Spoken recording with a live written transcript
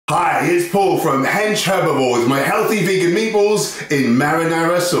Hi, here's Paul from Hench Herbivore with my healthy vegan meatballs in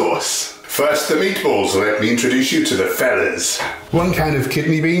marinara sauce. First the meatballs, let me introduce you to the fellas. 1 can of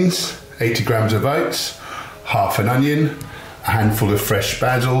kidney beans, 80 grams of oats, half an onion, a handful of fresh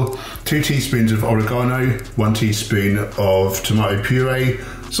basil, 2 teaspoons of oregano, 1 teaspoon of tomato puree,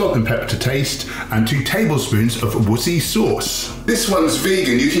 salt and pepper to taste, and 2 tablespoons of wussy sauce. This one's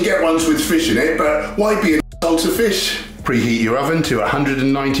vegan, you can get ones with fish in it, but why be an asshole to fish? Preheat your oven to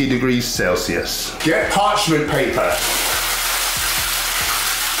 190 degrees Celsius. Get parchment paper.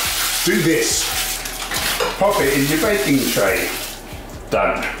 Do this. Pop it in your baking tray.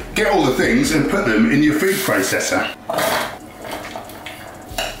 Done. Get all the things and put them in your food processor.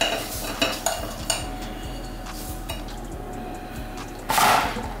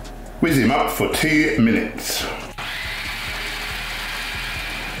 Whiz him up for 2 minutes.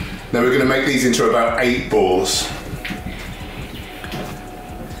 Now we're going to make these into about 8 balls.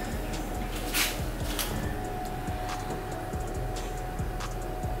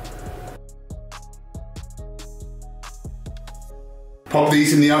 Pop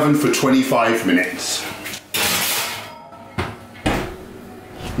these in the oven for 25 minutes.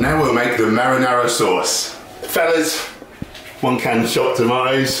 Now we'll make the marinara sauce. Fellas, 1 can chopped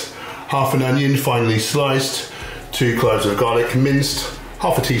tomatoes, half an onion finely sliced, 2 cloves of garlic minced,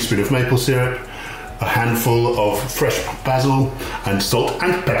 half a teaspoon of maple syrup, a handful of fresh basil, and salt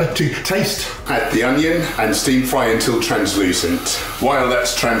and pepper to taste. Add the onion and steam fry until translucent. While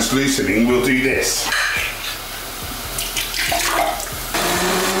that's translucenting, we'll do this.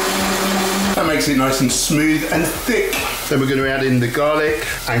 That makes it nice and smooth and thick. Then we're going to add in the garlic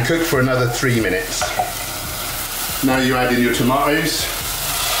and cook for another 3 minutes. Now you add in your tomatoes,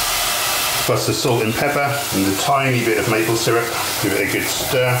 plus the salt and pepper and the tiny bit of maple syrup. Give it a good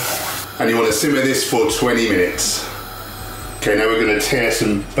stir. And you want to simmer this for 20 minutes. Okay, now we're going to tear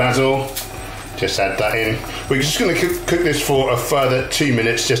some basil. Just add that in. We're just going to cook this for a further 2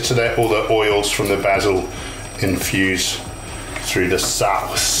 minutes just to let all the oils from the basil infuse through the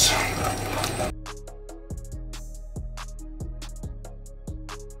sauce.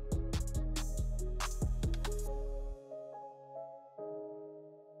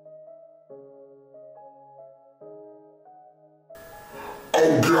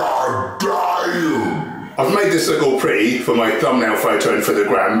 Oh god damn! I've made this look all pretty for my thumbnail photo and for the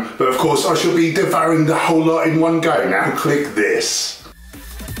gram, but of course I shall be devouring the whole lot in one go. Now click this.